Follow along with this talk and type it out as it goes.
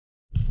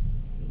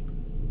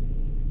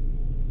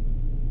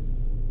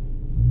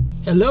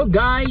Hello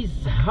guys,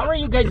 how are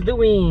you guys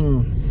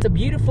doing? It's a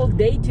beautiful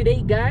day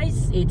today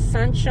guys. It's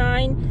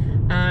sunshine.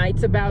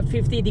 It's about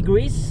 50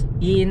 degrees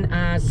in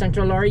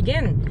Central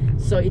Oregon,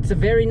 so it's a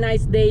very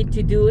nice day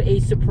to do a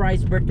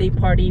surprise birthday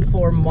party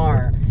for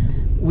Mar.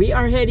 We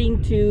are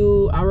heading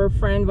to our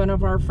friend. One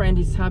of our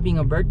friends is having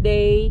a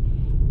birthday,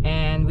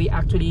 and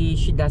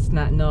she does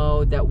not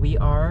know that we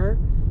are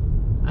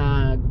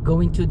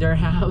going to their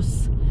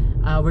house.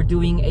 We're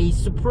doing a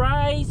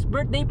surprise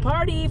birthday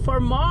party for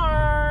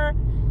Mar,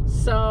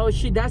 so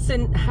she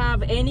doesn't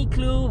have any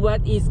clue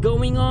what is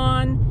going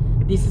on.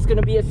 This is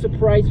gonna be a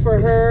surprise for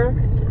her.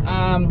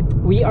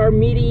 We are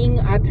meeting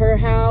at her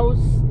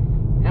house,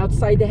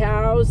 outside the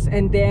house,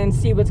 and then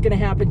see what's gonna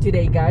happen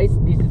today guys.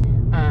 This is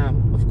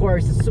of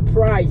course a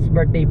surprise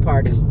birthday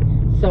party,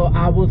 so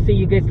I will see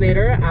you guys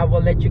later. I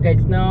will let you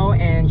guys know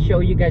and show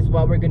you guys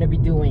what we're gonna be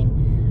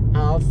doing.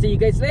 I'll see you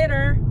guys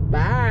later.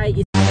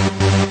 Bye.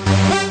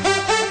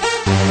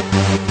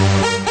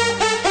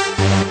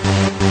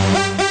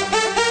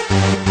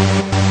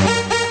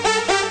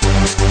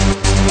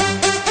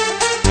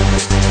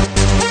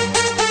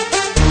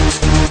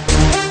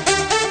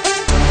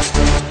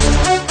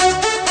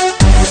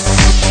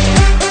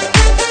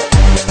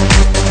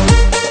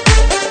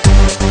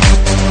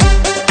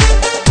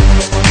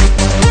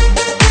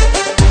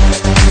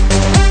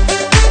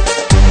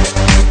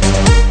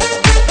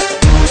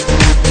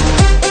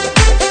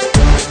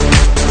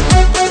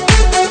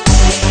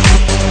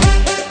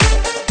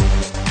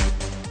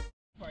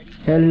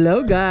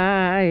 Hello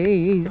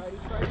guys.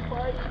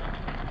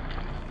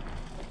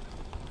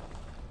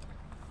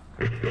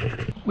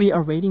 We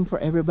are waiting for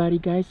everybody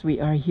guys. We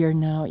are here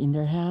now in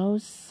their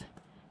house,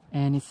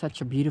 and it's such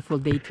a beautiful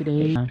day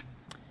today.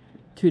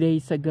 2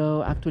 days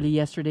ago, actually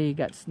yesterday, it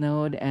got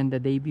snowed, and the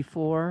day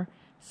before.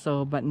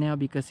 So but now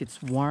because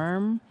it's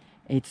warm,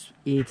 it's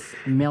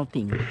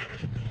melting.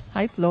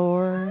 Hi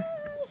Floor.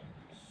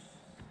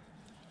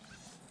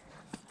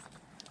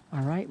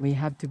 All right, we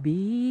have to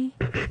be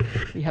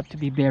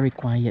very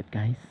quiet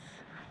guys.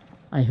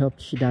 I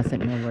hope she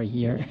doesn't know we're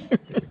here.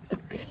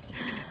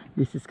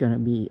 This is gonna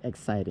be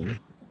exciting.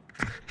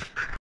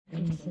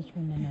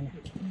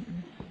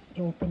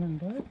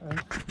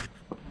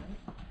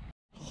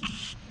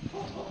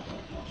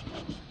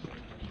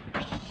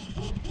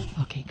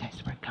 Okay guys,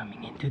 we're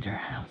coming into their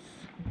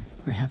house.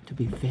 We have to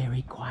be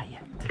very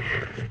quiet.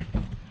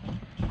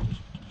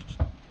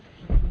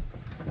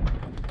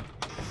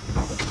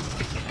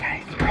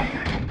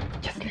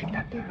 Just leave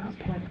that door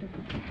open.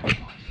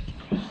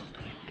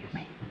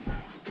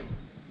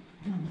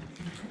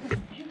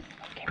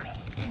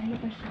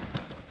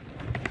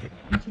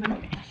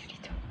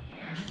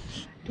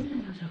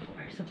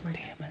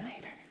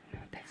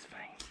 That's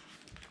fine.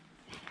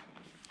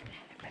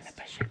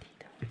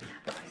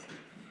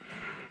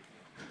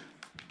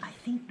 I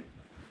think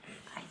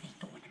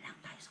doon na lang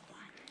tayo sa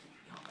kuwan.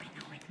 Okay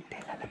na, wait. Hindi,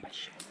 lalabas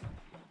siya.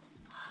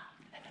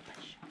 Lalabas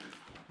siya.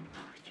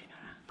 Yun na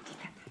lang.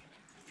 Dito.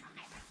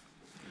 Okay ba?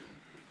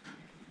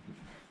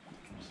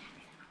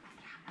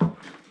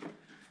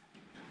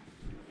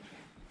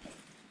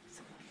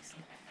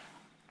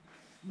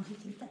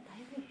 Makikita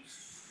tayo.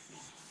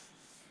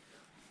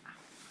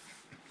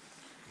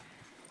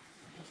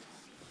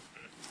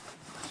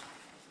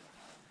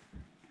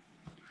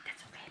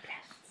 That's okay,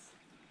 bless.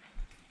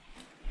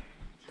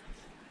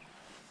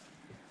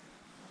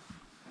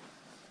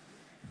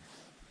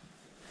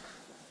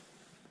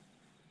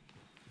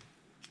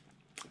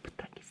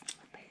 Patagis na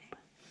patay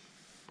pa.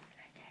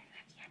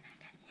 Lagyan na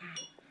ganyan.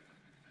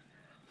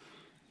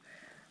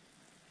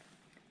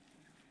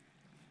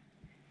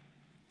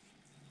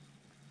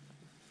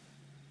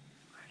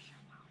 Where's your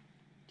mom?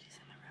 She's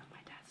in the room.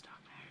 My dad's down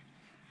there,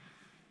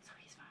 so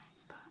he's fine.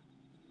 But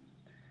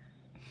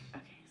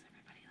okay, is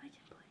everybody like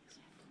in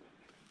place?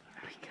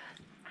 Are we good?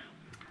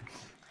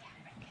 Yeah,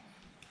 we're good.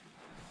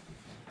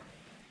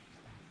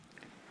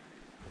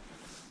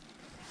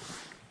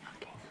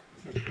 Okay.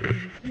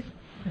 Let's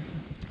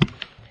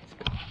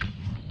go.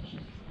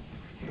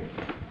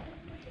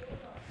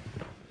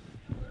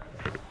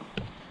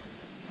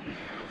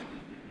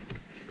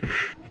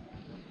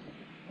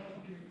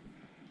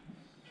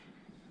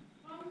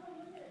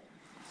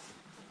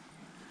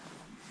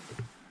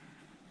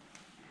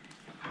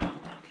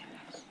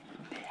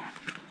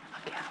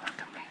 Okay, I'll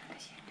come back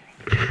this year doing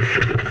it.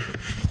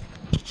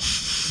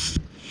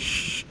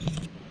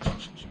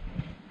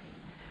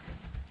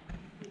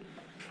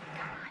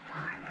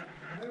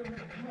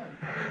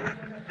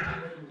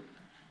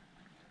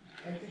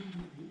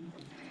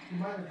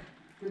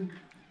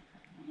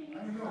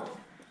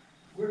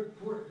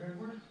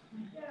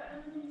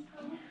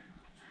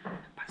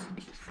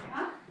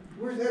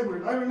 Where's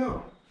Edward? I don't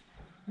know.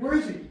 Where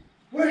is he?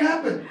 What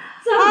happened?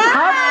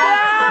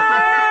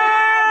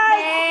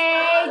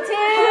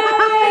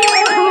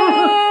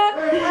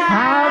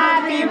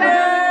 Happy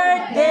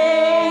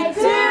birthday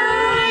to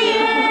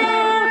you.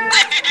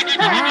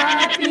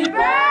 Happy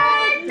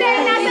birthday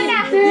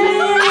to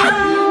you.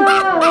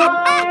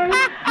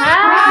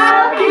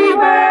 Happy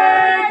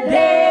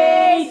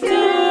birthday to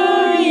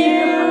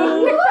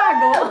you.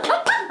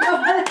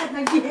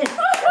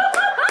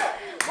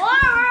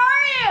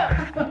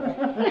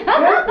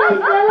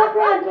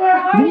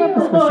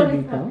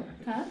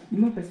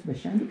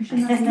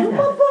 Yeah,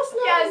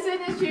 as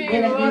soon as she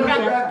She's woke up.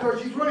 back door.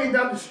 She's running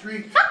down the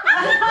street.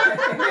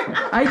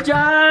 Hi,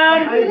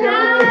 John! Good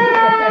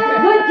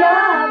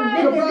job.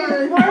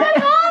 Goodbye. What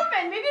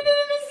happened? We didn't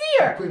even see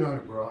her. Put on a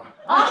bra.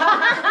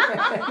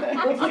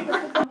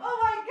 Oh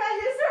my God,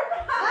 you're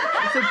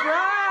surprised.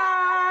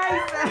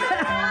 Surprise!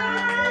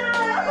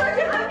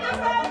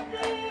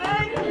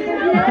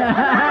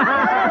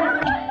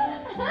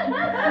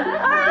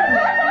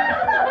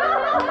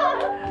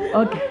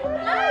 Okay.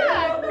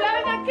 Look,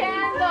 blowing a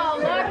candle.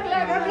 Look.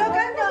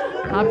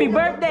 Happy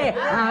birthday!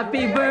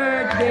 Happy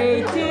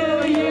birthday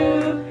to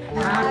you!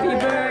 Happy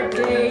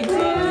birthday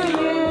to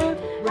you!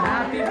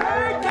 Happy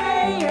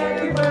birthday!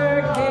 Happy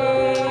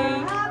birthday!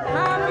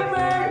 Happy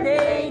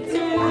birthday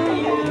to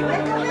you!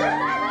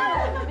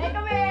 Make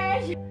a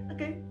wish.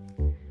 Okay.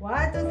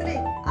 1, 2,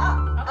 3. Ah,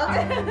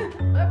 okay.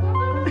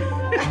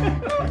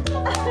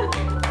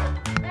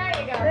 There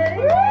you go.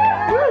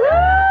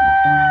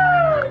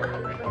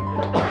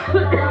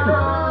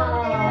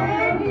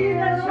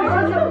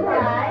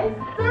 Surprise.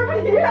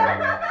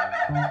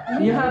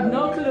 You have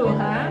no clue,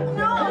 huh?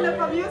 No,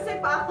 nagpa-music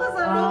pa ako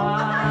sa room.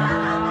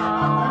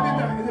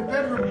 I'm in the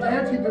bedroom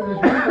dancing to this.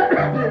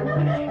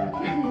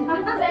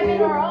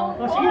 Saving our own.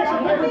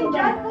 Hey,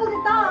 John, pull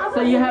it off.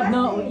 So you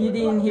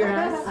didn't hear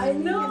us? I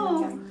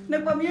know.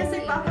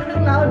 Nagpa-music pa ako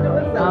ng loud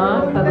doon sa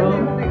room. sa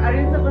room? Kasi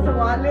nag-arrange ako sa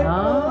wallet ko.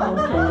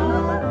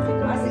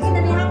 Sige,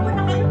 nanihan ko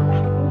na kayo.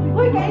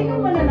 Uy, kainin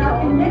mo na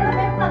natin.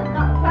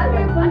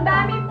 Ang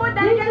dami po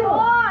dahil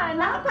doon.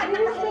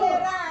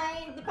 Nakapagkakahilera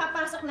ay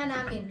papasok na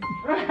namin.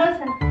 Wala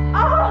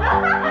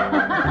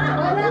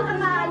ka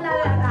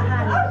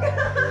maalalahan.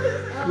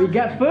 We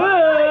got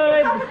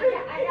food!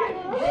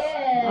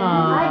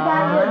 I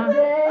got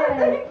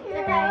Thank you.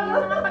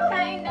 Yung mga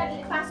pagkain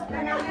dahil pasok na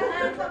namin.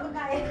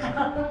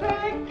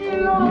 Thank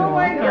you. Oh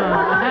my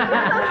God.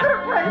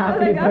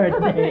 Happy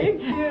birthday! Thank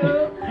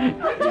you.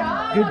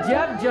 Good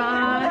job,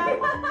 John!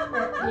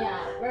 Yeah,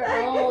 we're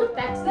all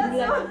texting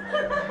like.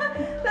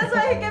 That's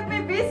why he kept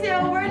me busy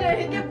over there.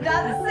 He kept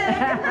dancing.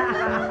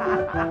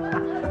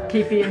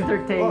 Keep you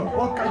entertained.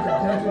 All kinds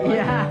of dancing.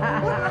 Yeah.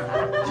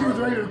 She was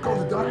ready to call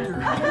the doctor.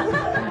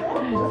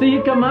 So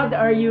you come out,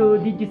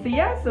 did you see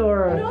us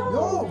or?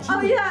 No.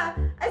 Oh yeah,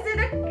 I see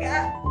the.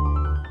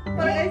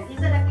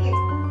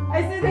 I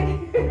see the.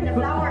 The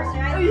flowers,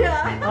 right? Oh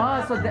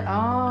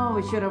yeah.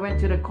 We should have went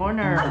to the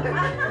corner. Is that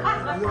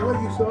what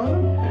you saw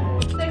them?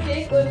 The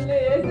cake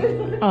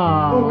only.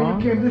 Oh, when you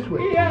Aww. came this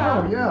way. Yeah.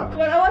 Oh, yeah.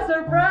 But I was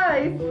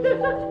surprised.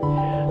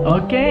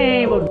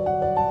 Okay, well.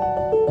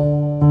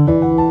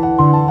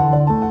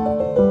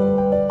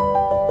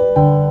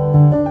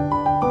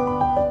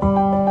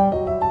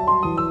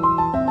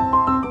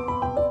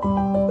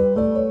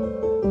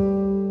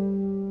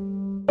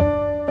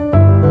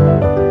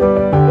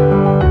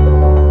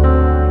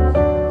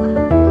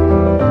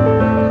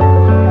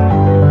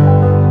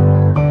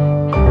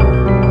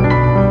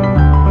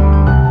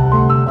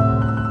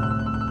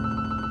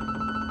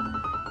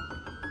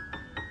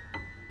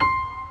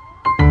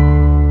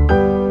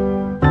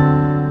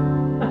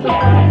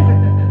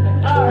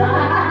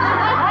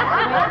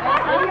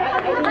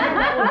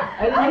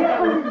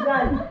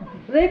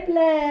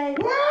 Replay.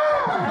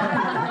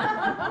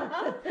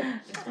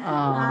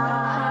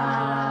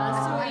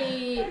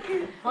 Sweet.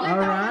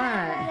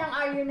 Alright. Ilang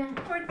are you na?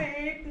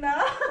 48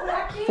 na.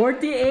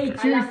 48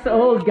 years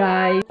old,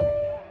 guys.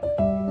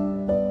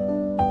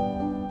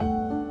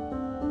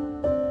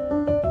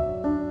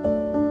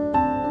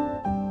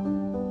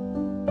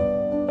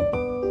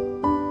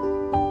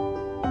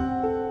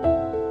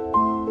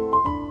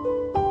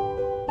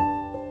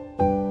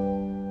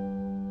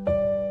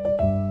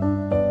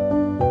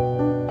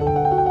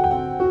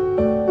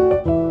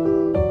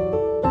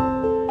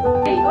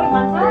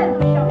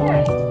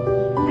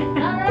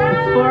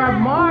 For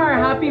Mar,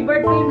 happy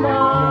birthday,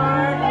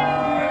 Mar!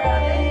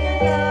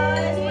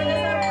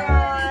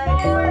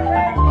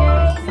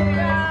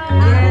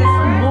 Yes,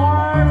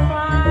 more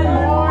fun,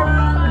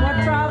 more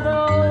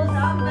travels.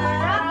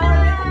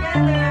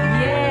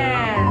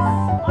 Yes.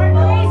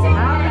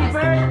 Happy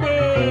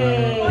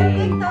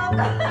birthday.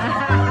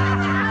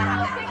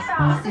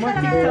 More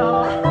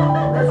TikTok.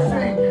 Let's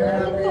sing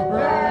happy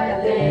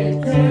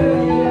birthday. To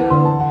you.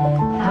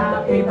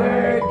 Happy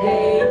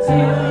birthday to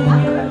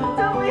you.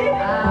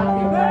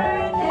 Happy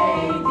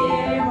birthday,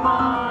 dear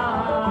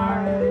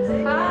Mar.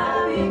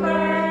 Happy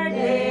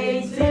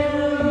birthday to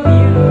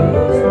you.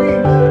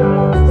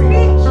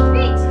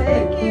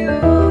 Thank you.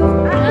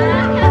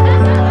 Stand up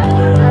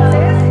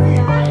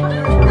here and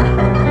make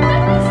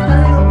a speech. Here,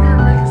 stand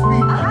on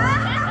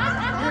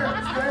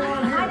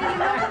here.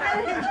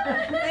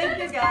 Thank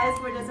you guys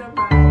for the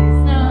surprise.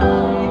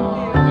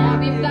 Yeah,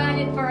 we planned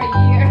it for a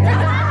year.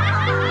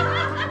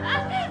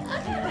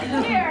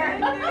 Here.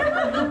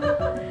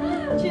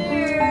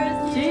 Cheers.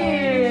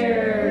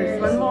 Cheers!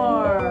 One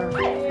more.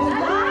 It's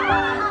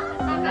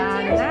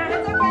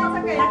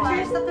okay.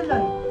 Cheers na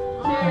tuloy.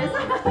 Cheers.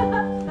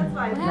 That's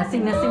fine.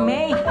 Nasing na si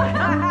May.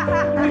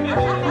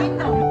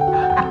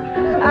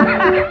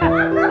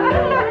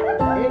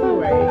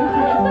 Anyway,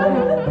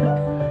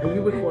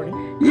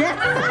 Yes!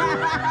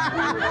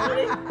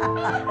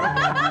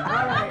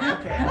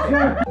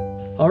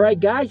 Alright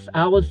guys,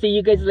 I will see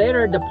you guys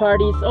later. The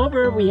party is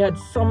over. We had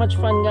so much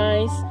fun,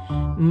 guys.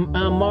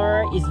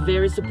 Mara is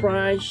very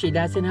surprised. She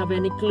doesn't have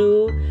any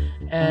clue.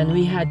 And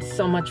we had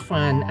so much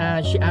fun.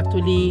 She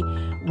actually,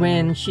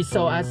 when she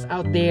saw us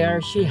out there,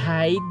 she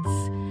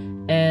hides.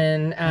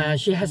 And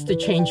she has to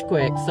change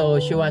quick, so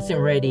she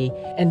wasn't ready.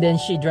 And then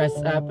she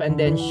dressed up and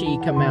then she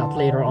come out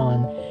later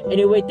on.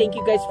 Anyway, thank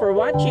you guys for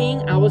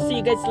watching. I will see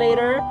you guys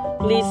later.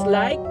 Please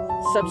like,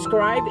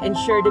 subscribe, and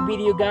share the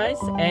video, guys.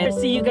 And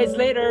see you guys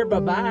later.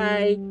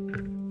 Bye-bye.